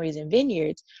 wineries and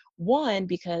vineyards. One,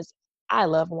 because I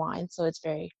love wine, so it's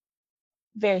very,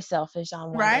 very selfish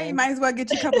on now? one Right? You end. might as well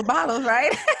get you a couple of bottles,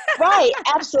 right? Right,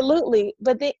 absolutely.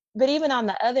 But even on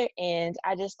the other end,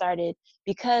 I just started,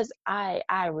 because I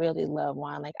really love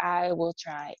wine. Like, I will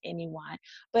try any wine.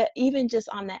 But even just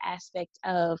on the aspect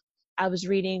of, I was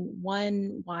reading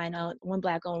one Black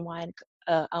owned wine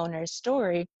owner's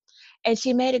story, and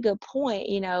she made a good point.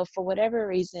 For whatever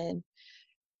reason,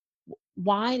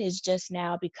 wine is just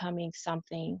now becoming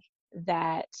something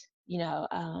that,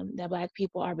 that Black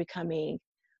people are becoming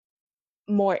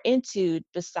more into,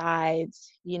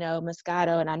 besides,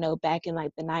 Moscato. And I know back in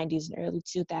like the 90s and early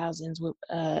 2000s with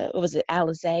what was it,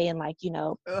 Alizé, and like,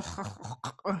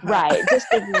 right, just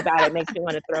thinking about it makes me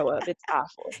want to throw up. It's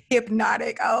awful.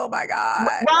 Hypnotic. Oh my God.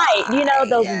 Right, Why?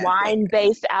 those Yes.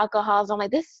 wine-based alcohols. I'm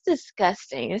like, this is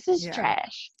disgusting. This is Yeah.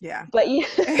 trash. Yeah. But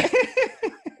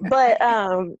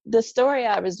the story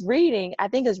I was reading, I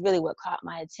think, is really what caught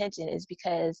my attention, is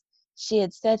because she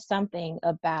had said something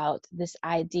about this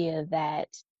idea that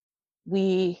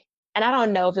and I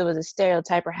don't know if it was a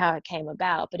stereotype or how it came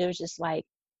about, but it was just like,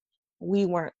 we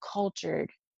weren't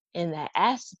cultured in that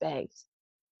aspect.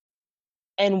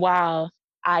 And while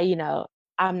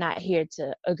I'm not here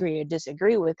to agree or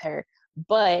disagree with her,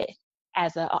 but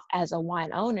as a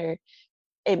wine owner,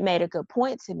 it made a good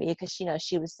point to me, because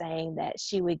she was saying that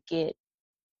she would get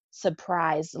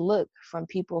surprised look from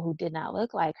people who did not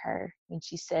look like her when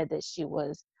she said that she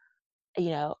was,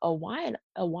 a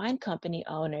wine company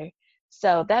owner.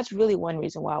 So that's really one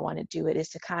reason why I want to do it, is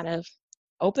to kind of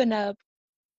open up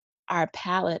our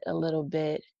palette a little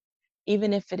bit,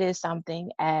 even if it is something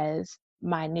as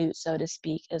minute, so to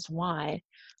speak, as wine,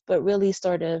 but really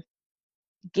sort of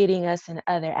getting us in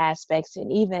other aspects.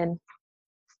 And even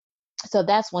so,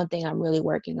 that's one thing I'm really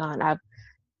working on. I've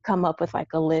come up with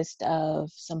like a list of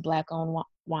some Black owned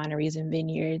wineries and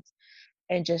vineyards,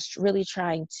 and just really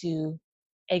trying to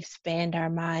expand our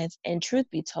minds. And truth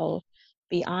be told,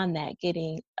 beyond that,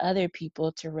 getting other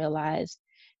people to realize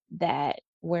that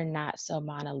we're not so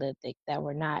monolithic, that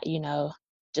we're not,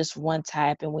 just one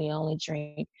type, and we only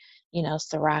drink,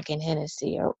 Ciroc and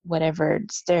Hennessy, or whatever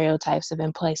stereotypes have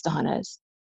been placed on us.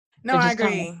 No, So I just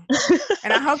kind agree. of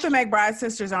And I hope to make Bride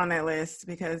Sisters on that list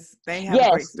because they have a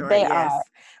great Yes, story. they Yes. are.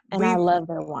 And I love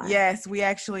their wine. Yes, we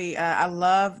actually,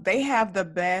 they have the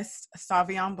best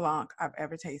Sauvignon Blanc I've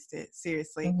ever tasted.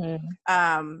 Seriously.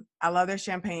 Mm-hmm. I love their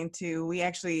champagne too. We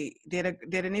actually did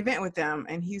an event with them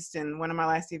in Houston, one of my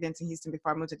last events in Houston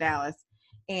before I moved to Dallas.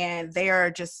 And they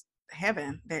are just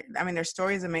heaven. Their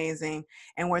story is amazing,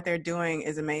 and what they're doing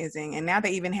is amazing. And now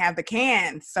they even have the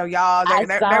cans. So y'all,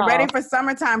 they're ready for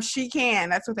summertime. She can.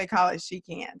 That's what they call it. She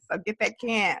can. So get that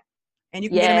can. And you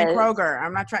can get them in Yes. Kroger.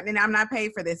 I'm not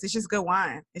paid for this. It's just good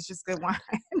wine. It's just good wine.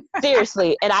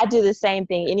 Seriously. And I do the same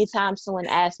thing. Anytime someone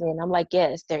asks me, and I'm like,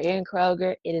 yes, they're in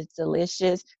Kroger. It is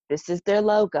delicious. This is their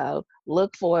logo.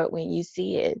 Look for it when you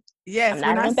see it. Yes, I'm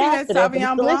when not an I see that ambassador, but it's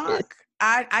Sauvignon delicious. Blanc,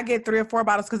 I get 3 or 4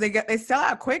 bottles because they sell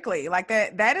out quickly. Like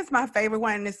that is my favorite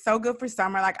one. And it's so good for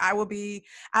summer. Like I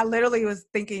literally was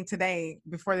thinking today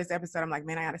before this episode, I'm like,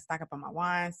 man, I got to stock up on my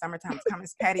wine. Summertime's coming.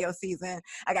 It's patio season.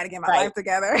 I got to get my life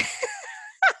together.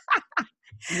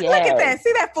 Yes. Look at that.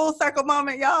 See that full circle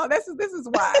moment, y'all. This is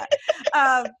why.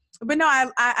 But no,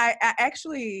 I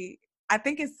actually, I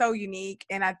think it's so unique.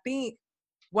 And I think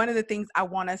one of the things I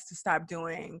want us to stop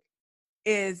doing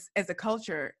is, as a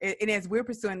culture, and as we're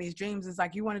pursuing these dreams, is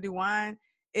like, you want to do wine,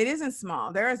 It isn't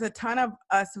small. There is a ton of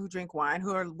us who drink wine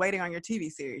who are waiting on your TV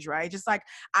series, right? Just like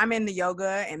I'm into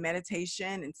yoga and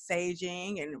meditation and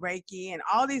saging and Reiki and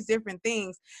all these different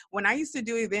things. When I used to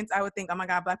do events, I would think, oh my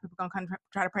God, Black people gonna come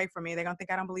try to pray for me. They're gonna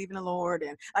think I don't believe in the Lord.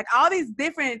 And like all these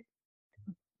different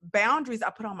boundaries I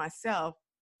put on myself.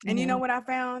 And you know Mm-hmm. what I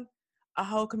found? A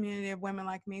whole community of women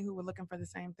like me who were looking for the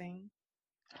same thing,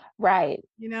 Right.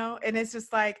 and it's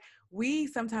just like we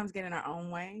sometimes get in our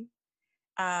own way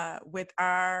with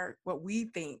our what we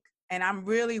think. And I'm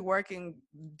really working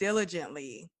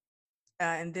diligently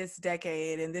in this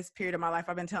decade, in this period of my life.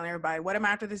 I've been telling everybody, what am I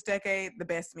after this decade? The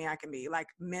best me I can be, like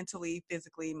mentally,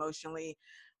 physically, emotionally.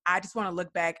 I just want to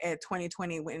look back at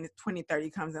 2020 when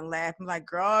 2030 comes and laugh. I'm like,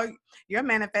 girl, your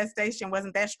manifestation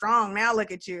wasn't that strong. Now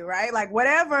look at you, right? Like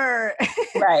whatever,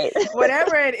 Right.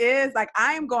 whatever it is, like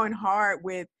I am going hard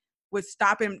with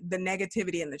stopping the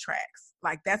negativity in the tracks.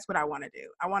 Like that's what I want to do.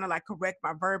 I want to like correct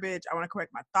my verbiage. I want to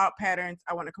correct my thought patterns.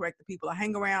 I want to correct the people I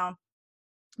hang around,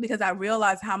 because I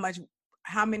realize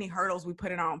how many hurdles we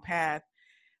put in our own path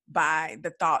by the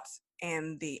thoughts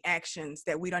and the actions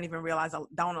that we don't even realize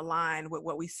don't align with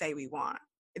what we say we want.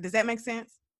 Does that make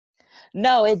sense?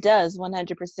 No, it does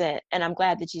 100%. And I'm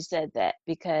glad that you said that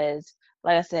because,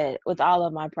 like I said, with all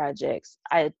of my projects,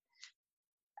 I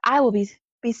will be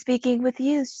speaking with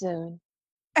you soon.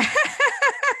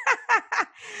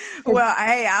 Well,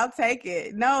 hey, I'll take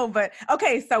it. No, but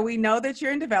okay, so we know that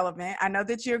you're in development. I know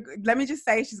that let me just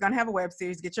say she's going to have a web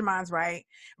series. Get your minds right,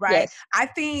 right? Yes. I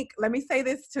think, let me say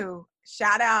this too.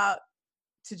 Shout out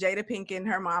to Jada Pinkett,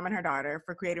 her mom and her daughter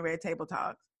for creating Red Table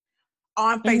Talks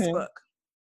on Mm-hmm. Facebook.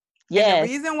 And the Yes.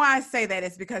 reason why I say that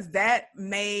is because that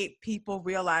made people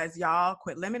realize, y'all,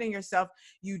 quit limiting yourself.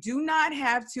 You do not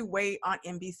have to wait on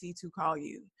NBC to call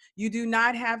you. You do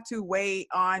not have to wait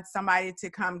on somebody to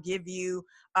come give you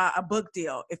a book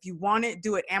deal. If you want it,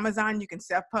 do it. Amazon, you can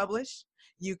self-publish.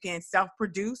 You can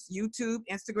self-produce. YouTube,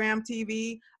 Instagram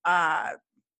TV,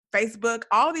 Facebook,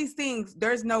 all these things,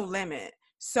 there's no limit.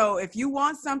 So if you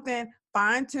want something,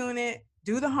 fine tune it,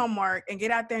 do the homework, and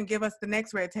get out there and give us the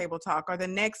next Red Table Talk or the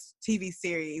next TV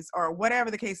series or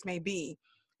whatever the case may be.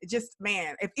 It just,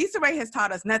 man, if Issa Rae has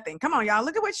taught us nothing, come on, y'all,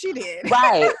 look at what she did.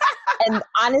 Right. And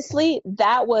honestly,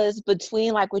 that was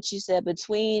between, like what you said,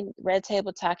 between Red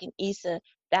Table Talk and Issa,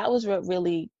 that was what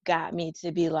really got me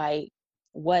to be like,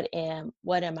 what am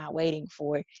I waiting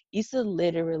for? Issa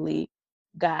literally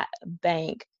got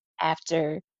bank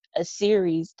after a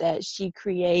series that she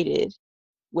created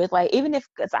with, like, even if,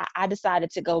 because I decided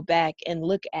to go back and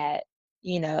look at,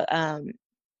 you know,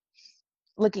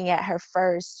 looking at her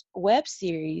first web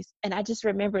series, and I just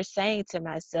remember saying to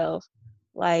myself,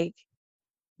 like,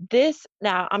 this,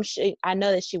 now I'm sure, I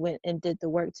know that she went and did the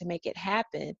work to make it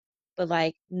happen, but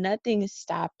like nothing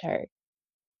stopped her,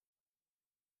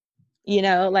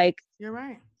 like. You're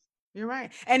right. You're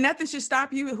right. And nothing should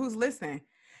stop you who's listening.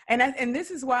 And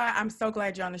this is why I'm so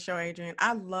glad you're on the show, Adrienne.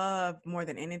 I love more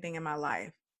than anything in my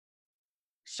life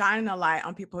shining a light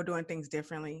on people who are doing things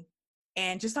differently.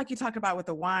 And just like you talked about with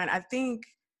the wine, I think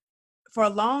for a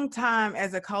long time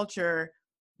as a culture,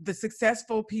 the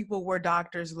successful people were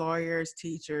doctors, lawyers,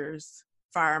 teachers,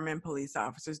 firemen, police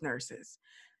officers, nurses.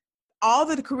 All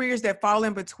the careers that fall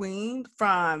in between,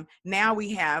 from now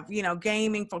we have,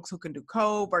 gaming, folks who can do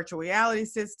code, virtual reality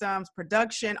systems,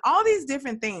 production, all these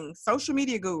different things, social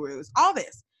media gurus, all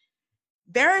this.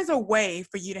 There is a way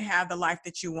for you to have the life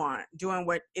that you want, doing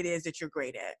what it is that you're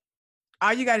great at.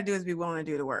 All you got to do is be willing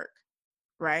to do the work,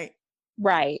 right?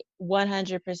 Right,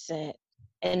 100%.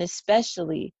 And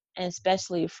especially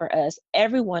for us,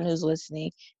 everyone who's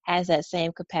listening has that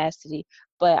same capacity.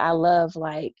 But I love,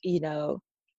 like,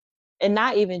 and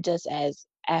not even just as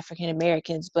African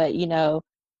Americans, but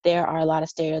there are a lot of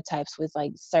stereotypes with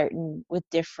like with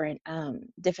different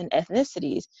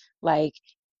ethnicities. Like,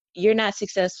 you're not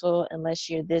successful unless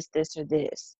you're this, or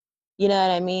this. You know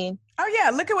what I mean? Oh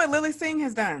yeah, look at what Lily Singh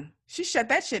has done. She shut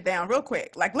that shit down real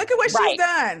quick. Like, look at what she's Right.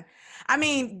 done. I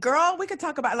mean, girl, we could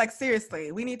talk about, like,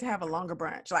 seriously, we need to have a longer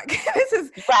brunch. Like,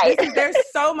 Right. there's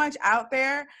so much out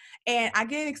there, and I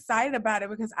get excited about it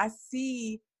because I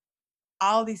see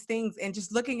all these things, and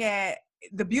just looking at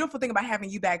the beautiful thing about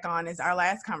having you back on is our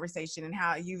last conversation and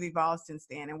how you've evolved since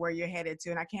then and where you're headed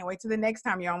to. And I can't wait till the next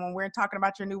time you're on when we're talking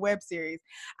about your new web series.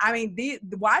 I mean,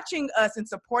 watching us and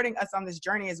supporting us on this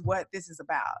journey is what this is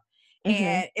about. Mm-hmm.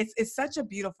 And it's such a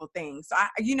beautiful thing. So I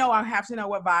have to know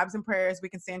what vibes and prayers we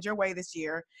can send your way this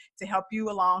year to help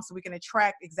you along, so we can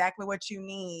attract exactly what you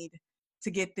need to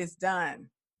get this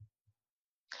done.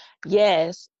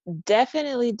 Yes,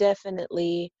 definitely.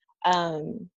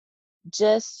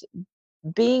 Just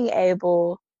being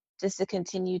able just to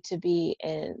continue to be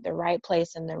in the right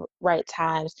place and the right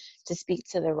times to speak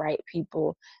to the right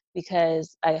people.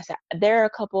 Because like I said, there are a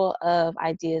couple of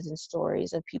ideas and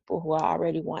stories of people who I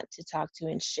already want to talk to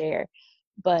and share,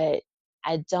 but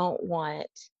I don't want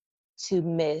to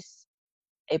miss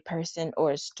a person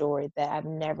or a story that I've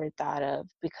never thought of,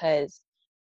 because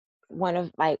one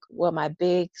of like what my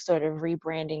big sort of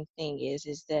rebranding thing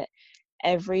is that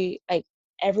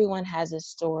everyone has a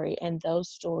story, and those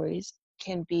stories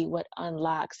can be what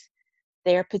unlocks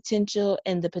their potential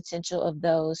and the potential of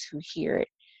those who hear it.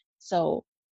 So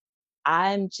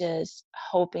I'm just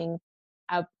hoping,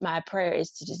 my prayer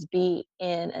is to just be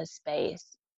in a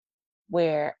space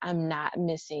where I'm not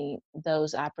missing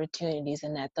those opportunities,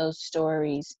 and that those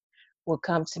stories will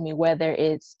come to me, whether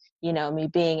it's, me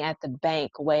being at the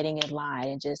bank waiting in line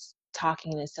and just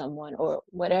talking to someone or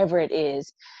whatever it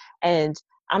is. And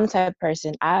I'm the type of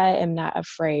person, I am not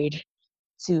afraid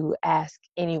to ask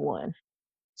anyone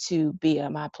to be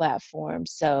on my platform.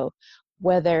 So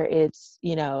whether it's, a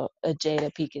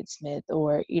Jada Pinkett Smith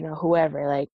or, whoever,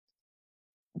 like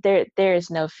there is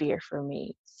no fear for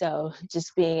me. So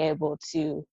just being able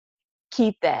to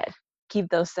keep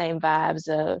those same vibes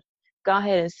of go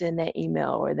ahead and send that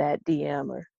email or that DM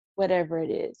or whatever it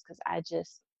is. Cause I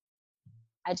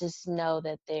just know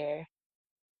that there's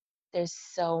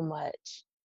so much,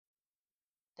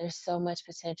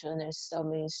 potential, and there's so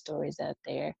many stories out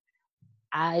there.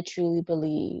 I truly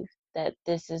believe that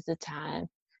this is the time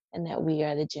and that we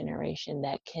are the generation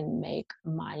that can make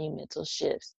monumental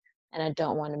shifts. And I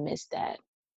don't want to miss that.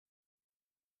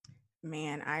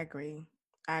 Man, I agree.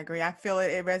 I feel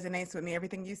it. It resonates with me.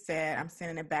 Everything you said, I'm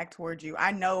sending it back towards you.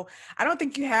 I know, I don't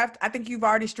think you have, I think you've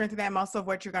already strengthened that muscle of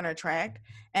what you're going to attract,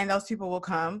 and those people will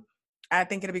come. I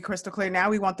think it'll be crystal clear. Now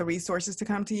we want the resources to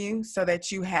come to you so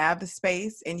that you have the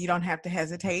space and you don't have to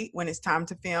hesitate when it's time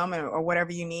to film or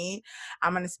whatever you need.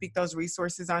 I'm going to speak those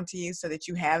resources onto you so that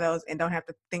you have those and don't have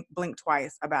to blink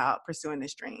twice about pursuing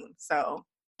this dream. So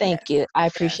Thank you. I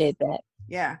yes. appreciate that.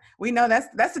 Yeah, we know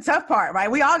that's the tough part, right?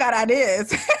 We all got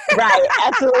ideas. Right,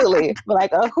 absolutely. But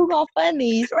like, who gonna fund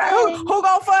these? Right? Who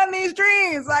gonna fund these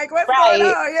dreams? Like, what's going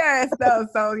on? Yes,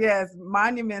 so yes,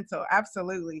 monumental,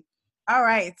 absolutely. All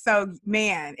right, so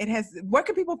man, where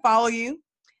can people follow you?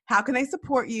 How can they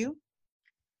support you?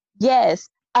 Yes.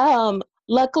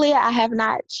 Luckily I have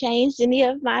not changed any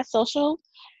of my social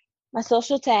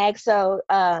tags. So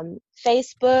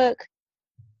Facebook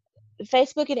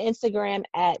and Instagram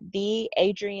at the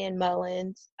Adrienne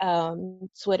Mullins,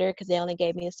 Twitter, because they only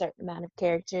gave me a certain amount of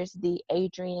characters, the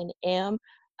Adrienne M.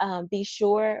 Be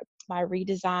sure my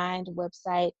redesigned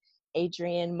website,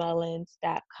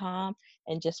 adriennemullins.com,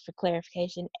 and just for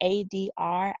clarification,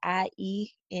 ADRIENNEM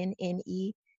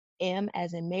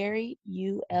as in Mary,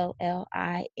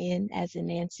 ULLIN as in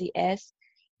Nancy S.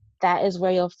 That is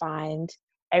where you'll find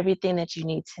everything that you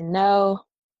need to know.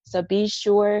 So be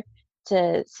sure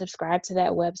to subscribe to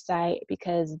that website,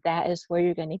 because that is where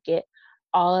you're going to get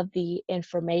all of the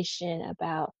information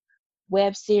about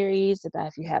web series, about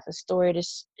if you have a story to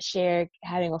share,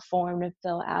 having a form to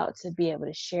fill out to be able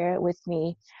to share it with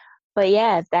me. But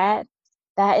yeah, that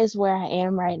is where I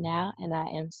am right now, and I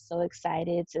am so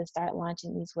excited to start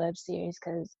launching these web series,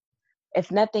 because if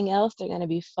nothing else, they're going to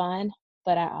be fun,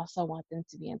 but I also want them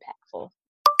to be impactful.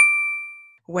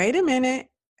 Wait a minute.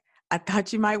 I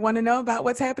thought you might want to know about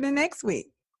what's happening next week.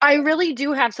 I really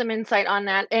do have some insight on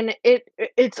that, and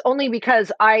it's only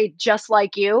because I, just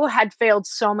like you, had failed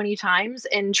so many times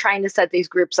in trying to set these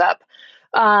groups up.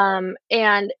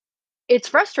 And it's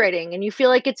frustrating, and you feel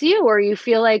like it's you, or you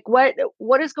feel like what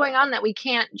is going on that we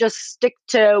can't just stick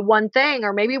to one thing,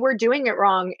 or maybe we're doing it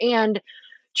wrong. And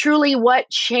truly what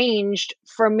changed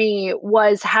for me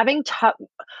was having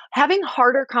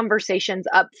harder conversations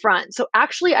up front. So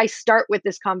actually I start with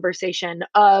this conversation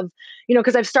of,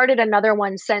 because I've started another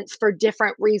one since, for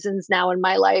different reasons now in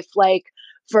my life, like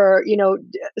for,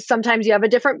 sometimes you have a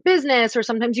different business, or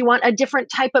sometimes you want a different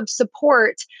type of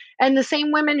support. And the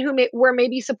same women who were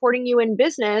maybe supporting you in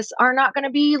business are not going to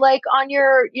be like on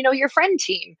your, your friend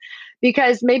team,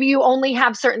 because maybe you only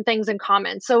have certain things in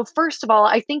common. So first of all,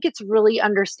 I think it's really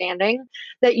understanding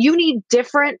that you need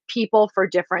different people for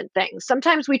different things.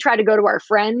 Sometimes we try to go to our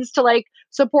friends to like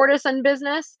support us in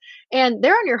business, and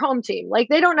they're on your home team. Like,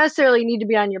 they don't necessarily need to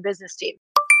be on your business team.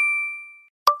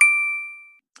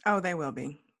 Oh, they will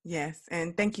be. Yes.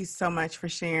 And thank you so much for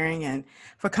sharing and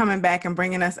for coming back and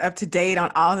bringing us up to date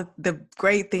on all the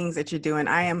great things that you're doing.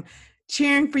 I am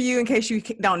cheering for you, in case you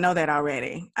don't know that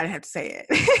already. I have to say it.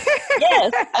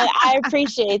 Yes, I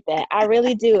appreciate that. I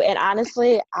really do. And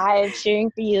honestly, I am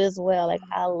cheering for you as well. Like,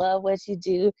 I love what you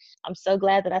do. I'm so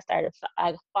glad that I started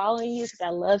following you because I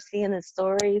love seeing the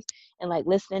stories and like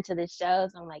listening to the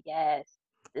shows. I'm like, yes,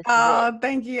 this is it. Oh,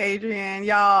 thank you, Adrienne,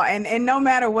 y'all. And no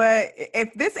matter what,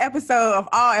 if this episode of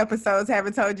all episodes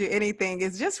haven't told you anything,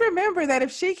 is just remember that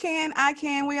if she can, I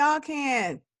can, we all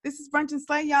can. This is Brunch and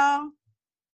Slay, y'all.